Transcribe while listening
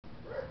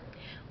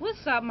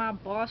What's up, my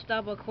bossed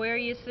up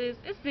Aquariuses?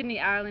 It's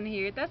Sidnie Iyland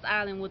here. That's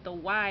Island with a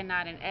Y,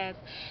 not an S.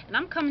 And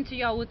I'm coming to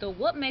y'all with the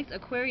what makes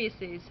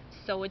Aquariuses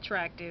so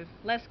attractive.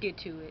 Let's get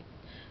to it.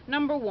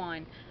 Number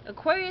one,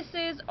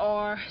 Aquariuses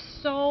are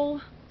so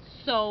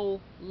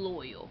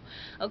loyal.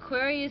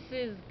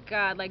 Aquariuses,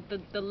 God, like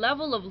the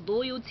level of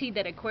loyalty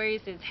that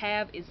Aquariuses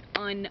have is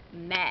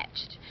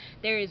unmatched.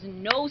 There is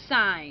no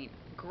sign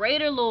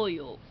greater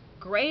loyal,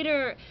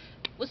 greater,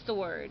 what's the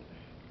word?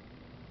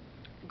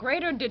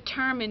 Greater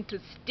determined to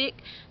stick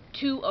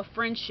to a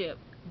friendship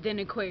than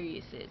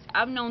Aquarius is.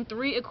 I've known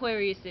three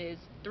Aquariuses.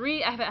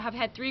 I've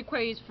had three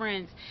Aquarius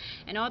friends,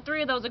 and all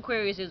three of those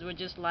Aquariuses were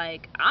just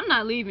like, I'm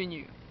not leaving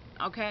you,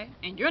 okay?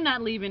 And you're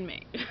not leaving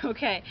me,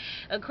 okay?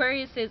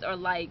 Aquariuses are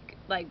like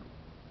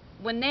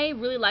when they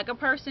really like a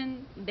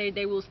person,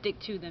 they will stick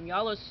to them.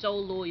 Y'all are so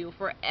loyal,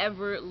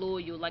 forever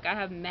loyal. Like, I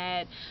have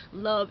mad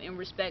love and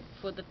respect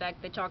for the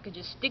fact that y'all can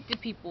just stick to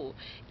people,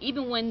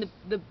 even when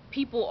the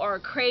people are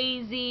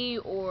crazy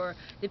or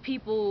the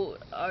people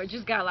are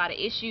just got a lot of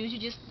issues.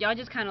 Y'all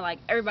just kind of like,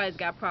 everybody's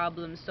got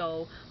problems,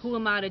 so who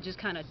am I to just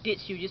kind of ditch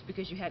you just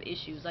because you have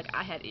issues? Like,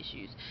 I had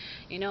issues,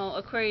 you know.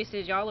 Aquarius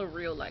says y'all are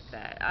real like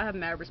that. I have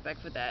mad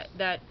respect for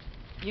that,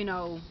 you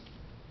know.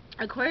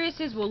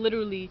 Aquariuses will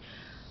literally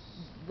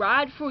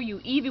ride for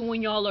you even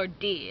when y'all are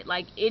dead.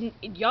 Like,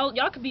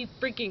 y'all could be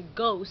freaking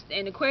ghosts,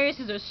 and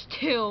Aquariuses are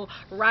still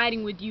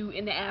riding with you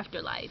in the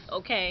afterlife.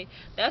 Okay,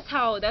 that's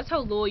how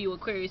loyal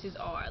Aquariuses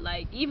are.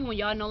 Like, even when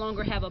y'all no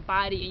longer have a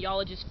body and y'all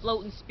are just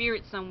floating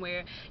spirit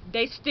somewhere,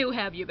 they still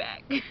have your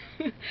back.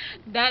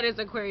 That is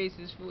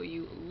Aquariuses for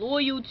you,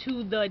 loyal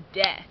to the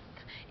death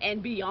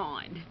and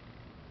beyond.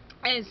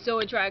 And it's so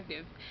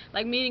attractive.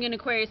 Like, meeting an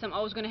Aquarius, I'm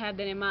always going to have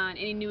that in mind.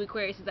 Any new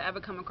Aquariuses I ever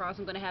come across,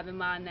 I'm going to have in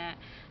mind that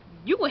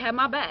you will have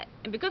my back.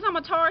 And because I'm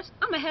a Taurus,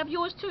 I'm going to have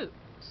yours too.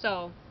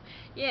 So,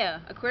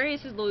 yeah,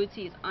 Aquarius's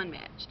loyalty is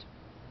unmatched.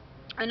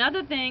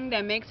 Another thing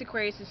that makes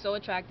Aquariuses so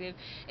attractive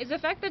is the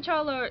fact that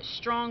y'all are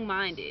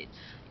strong-minded.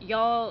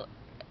 You're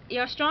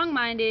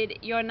strong-minded.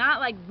 You're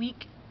not like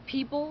weak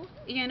people,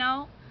 you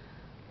know?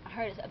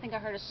 I think I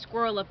heard a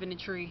squirrel up in the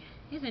tree.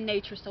 Isn't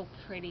nature so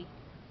pretty?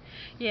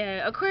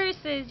 Yeah, Aquarius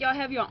says y'all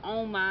have your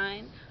own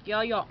mind.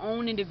 Y'all your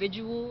own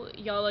individual.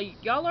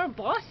 Y'all are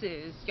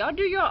bosses. Y'all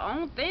do your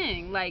own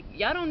thing. Like,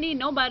 y'all don't need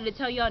nobody to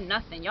tell y'all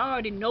nothing. Y'all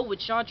already know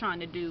what y'all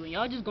trying to do, and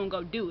y'all just gonna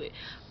go do it.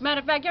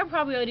 Matter of fact, y'all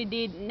probably already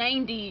did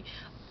 90%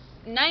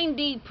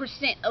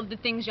 of the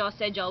things y'all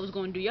said y'all was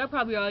gonna do. Y'all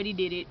probably already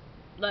did it.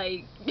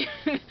 Like,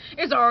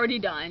 it's already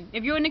done.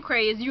 If you're in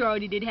Aquarius, you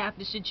already did half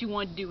the shit you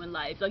want to do in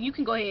life. Like, you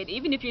can go ahead,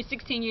 even if you're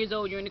 16 years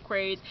old, you're in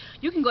Aquarius,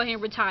 you can go ahead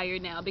and retire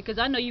now, because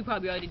I know you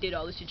probably already did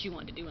all the shit you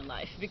want to do in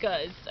life.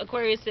 Because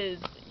Aquarius says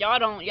y'all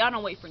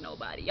don't wait for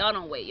nobody. Y'all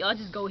don't wait. Y'all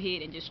just go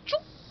ahead and just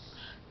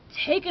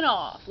taking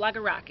off like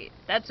a rocket.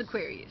 That's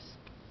Aquarius.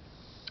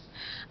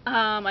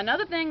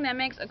 Another thing that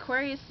makes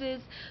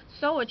Aquariuses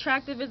so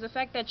attractive is the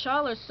fact that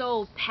y'all are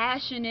so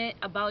passionate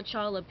about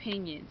y'all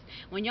opinions.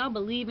 When y'all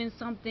believe in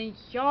something,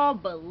 y'all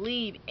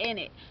believe in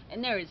it,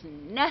 and there is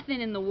nothing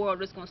in the world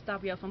that's gonna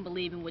stop y'all from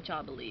believing what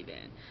y'all believe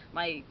in.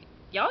 Like,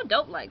 y'all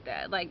dope like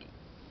that. Like,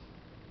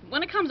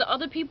 when it comes to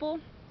other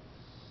people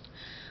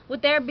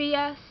with their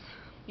BS,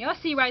 y'all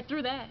see right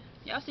through that.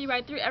 Y'all see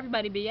right through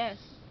everybody BS.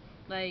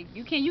 Like,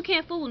 you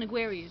can't fool an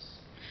Aquarius.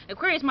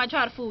 Aquarius might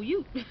try to fool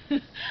you,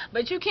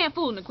 but you can't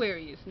fool an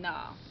Aquarius.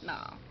 No,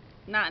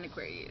 not an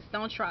Aquarius.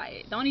 Don't try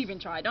it. Don't even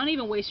try it. Don't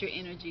even waste your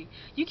energy.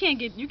 You can't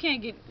get,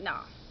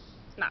 nah,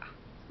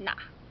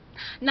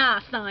 nah,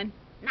 son,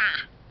 nah.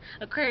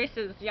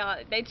 Aquariuses,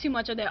 y'all, they too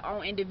much of their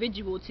own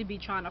individual to be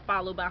trying to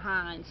follow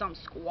behind some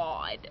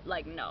squad.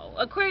 Like, no.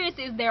 Aquarius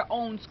is their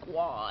own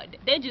squad.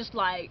 They're just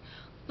like,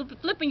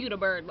 flipping you the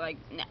bird, like,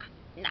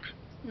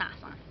 nah,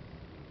 son.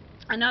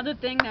 Another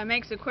thing that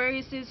makes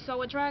Aquariuses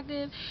so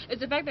attractive is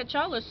the fact that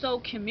y'all are so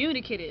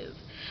communicative.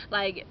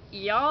 Like,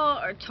 y'all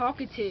are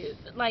talkative.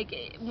 Like,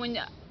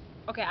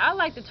 okay, I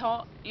like to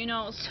talk, you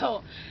know,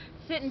 so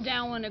sitting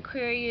down with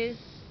Aquarius,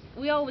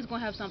 we always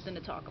gonna have something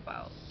to talk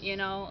about, you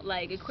know.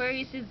 Like,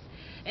 Aquarius is,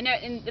 and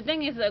the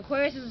thing is, the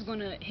Aquarius is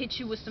gonna hit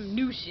you with some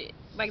new shit.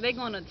 Like, they're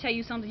gonna tell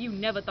you something you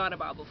never thought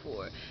about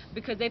before,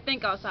 because they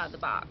think outside the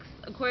box.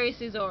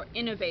 Aquariuses are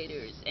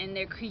innovators, and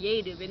they're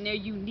creative, and they're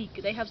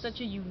unique. They have such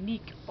a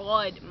unique,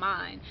 odd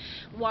mind.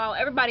 While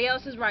everybody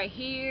else is right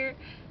here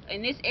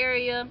in this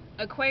area,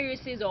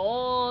 Aquariuses are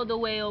all the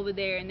way over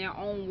there in their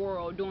own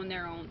world, doing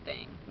their own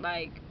thing.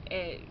 Like,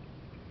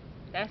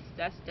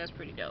 that's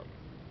pretty dope.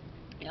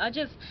 Y'all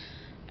just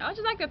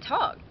like to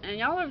talk, and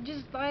y'all are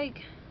just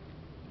like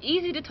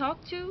easy to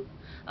talk to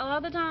a lot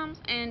of the times,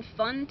 and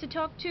fun to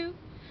talk to,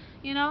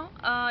 you know.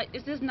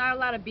 It's just not a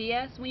lot of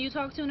BS when you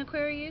talk to an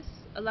Aquarius.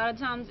 A lot of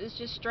times it's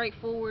just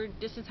straightforward.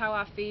 This is how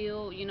I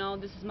feel, you know,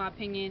 this is my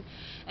opinion.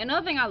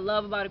 Another thing I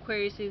love about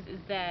Aquariuses is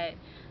that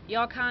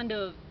y'all kind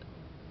of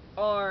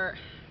are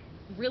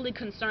really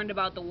concerned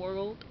about the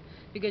world,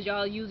 because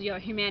y'all usually are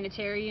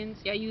humanitarians.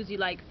 Y'all usually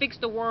like fix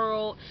the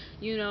world,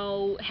 you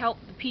know, help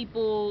the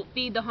people,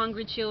 feed the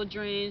hungry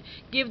children,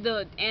 give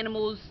the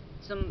animals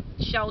some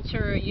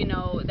shelter, you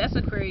know, that's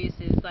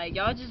Aquariuses. Like,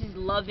 y'all just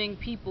loving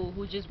people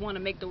who just want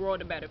to make the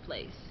world a better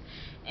place.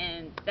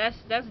 And that's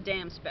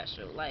damn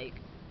special. Like,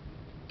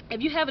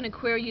 if you have an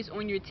Aquarius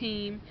on your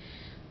team,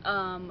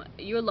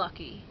 you're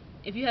lucky.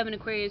 If you have an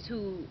Aquarius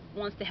who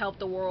wants to help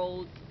the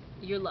world,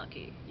 you're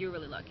lucky. You're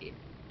really lucky.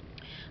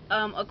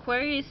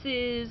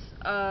 Aquariuses,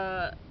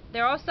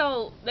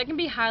 they can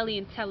be highly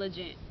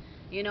intelligent.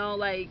 You know,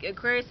 like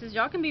Aquariuses,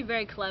 y'all can be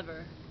very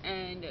clever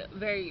and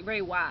very,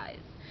 very wise.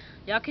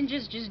 Y'all can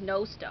just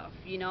know stuff.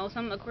 You know,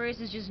 some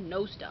Aquariuses just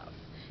know stuff,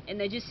 and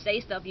they just say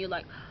stuff, and you're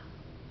like,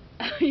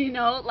 you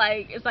know,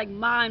 like, it's like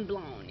mind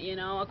blown. You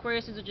know,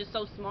 Aquariuses are just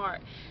so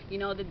smart. You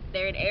know,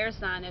 they're an air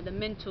sign, they're the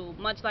mental,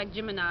 much like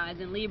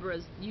Geminis and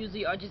Libras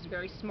usually are just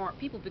very smart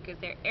people because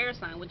they're air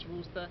sign, which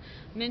rules the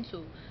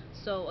mental.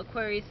 So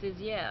Aquariuses,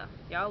 yeah,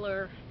 y'all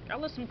are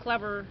some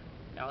clever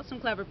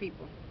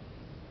people.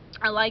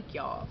 I like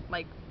y'all.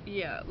 Like,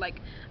 yeah,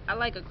 like, I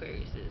like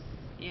Aquariuses.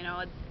 You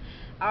know,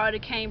 I already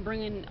came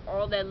bringing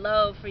all that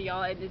love for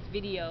y'all in this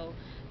video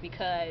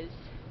because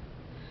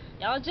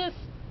y'all just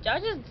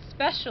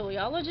special.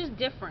 Y'all are just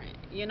different.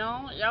 You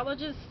know, y'all are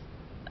just.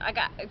 I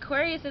got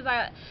Aquariuses.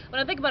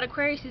 When I think about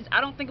Aquariuses,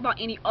 I don't think about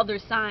any other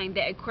sign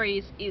that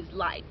Aquarius is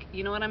like.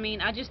 You know what I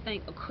mean? I just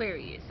think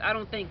Aquarius. I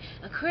don't think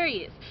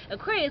Aquarius,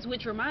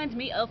 which reminds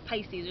me of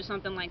Pisces or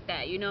something like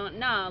that. You know,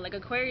 nah. Like,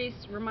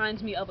 Aquarius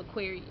reminds me of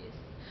Aquarius.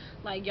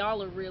 Like,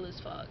 y'all are real as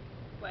fuck.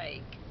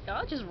 Like,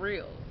 y'all just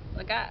real.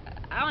 Like, I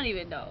don't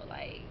even know.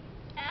 Like,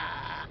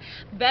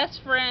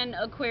 best friend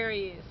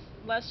Aquarius.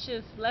 Let's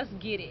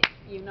get it,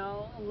 you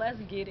know. Let's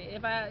get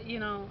it. If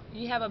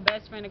you have a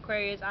best friend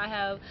Aquarius, I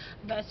have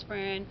best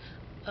friend,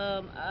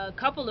 a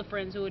couple of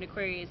friends who are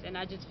Aquarius, and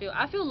I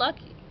feel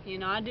lucky. You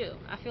know, I do.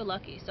 I feel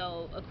lucky.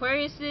 So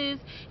Aquariuses,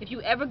 if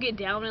you ever get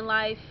down in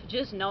life,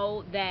 just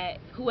know that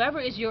whoever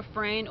is your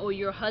friend or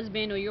your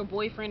husband or your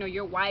boyfriend or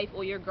your wife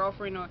or your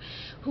girlfriend or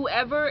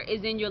whoever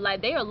is in your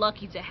life, they are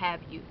lucky to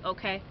have you.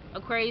 Okay,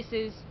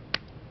 Aquariuses,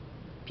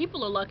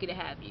 people are lucky to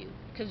have you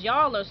because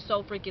y'all are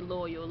so freaking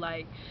loyal.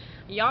 Like,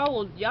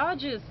 y'all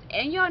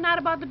not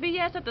about the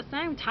BS at the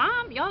same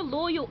time. Y'all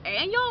loyal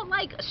and y'all,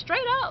 like,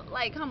 straight up.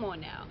 Like, come on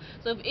now.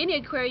 So if any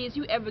Aquarius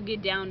you ever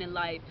get down in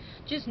life,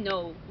 just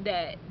know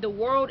that the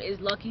world is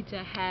lucky to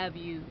have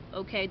you.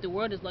 Okay, the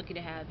world is lucky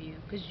to have you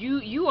because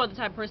you are the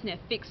type of person that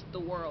fixed the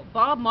world.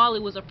 Bob Marley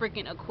was a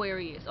freaking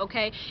Aquarius.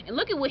 Okay, and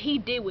look at what he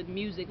did with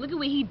music. Look at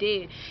what he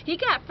did. He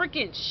got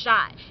freaking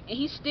shot and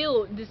he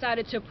still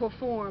decided to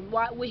perform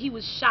when he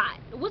was shot.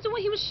 Was it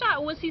when he was shot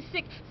or was he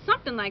sick?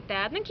 Something like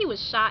that. I think he was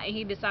shot and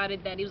he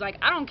decided that he was like,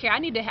 I don't care, I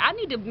need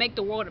to make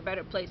the world a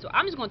better place, so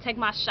I'm just gonna take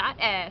my shot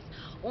ass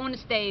on the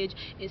stage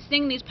and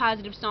sing these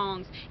positive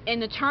songs,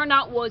 and the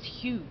turnout was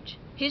huge.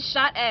 His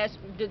shot ass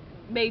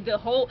made the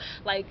whole,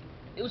 like,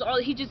 it was all,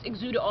 he just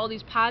exuded all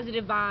these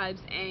positive vibes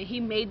and he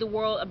made the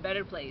world a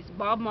better place.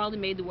 Bob Marley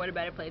made the world a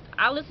better place.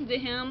 I listen to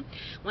him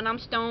when I'm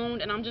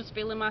stoned and I'm just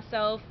feeling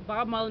myself.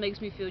 Bob Marley makes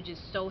me feel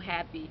just so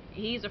happy.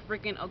 He's a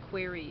freaking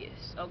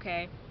Aquarius,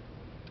 okay?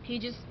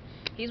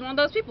 He's one of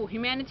those people,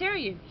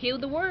 humanitarian, heal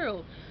the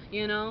world,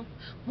 you know.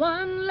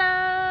 One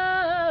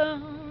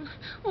love,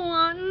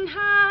 one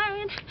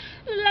heart,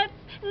 let's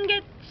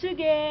get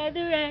together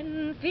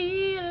and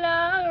feel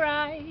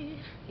alright.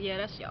 Yeah,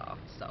 that's y'all.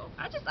 So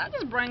I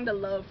just bring the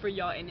love for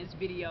y'all in this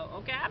video,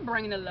 okay? I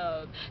bring the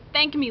love.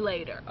 Thank me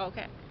later,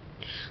 okay?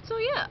 So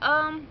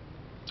yeah,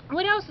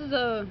 what else is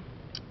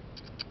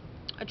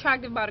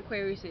attractive about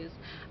Aquariuses?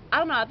 I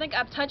don't know, I think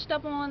I've touched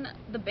up on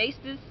the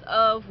basis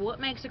of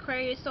what makes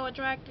Aquarius so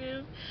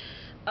attractive.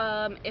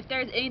 If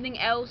there's anything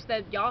else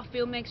that y'all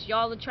feel makes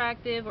y'all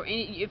attractive, or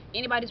if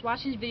anybody's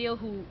watching this video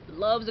who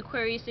loves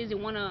Aquariuses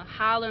and wanna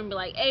holler and be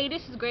like, hey,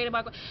 this is great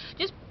about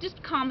Aquarius,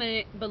 just comment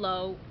it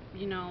below,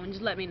 you know, and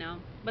just let me know.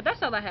 But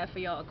that's all I have for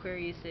y'all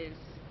Aquariuses.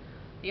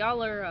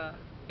 Y'all are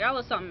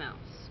something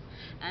else.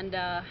 And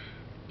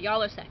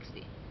y'all are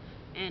sexy.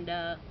 And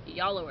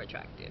y'all are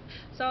attractive.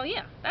 So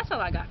yeah, that's all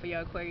I got for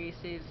y'all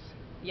Aquariuses.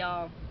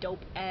 Y'all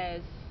dope ass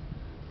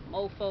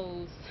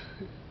mofos.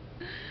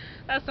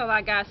 That's all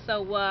I got.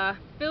 So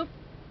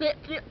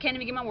can't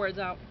even get my words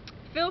out.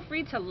 Feel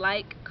free to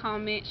like,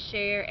 comment,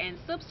 share, and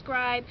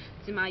subscribe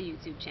to my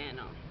YouTube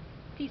channel.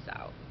 Peace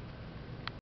out.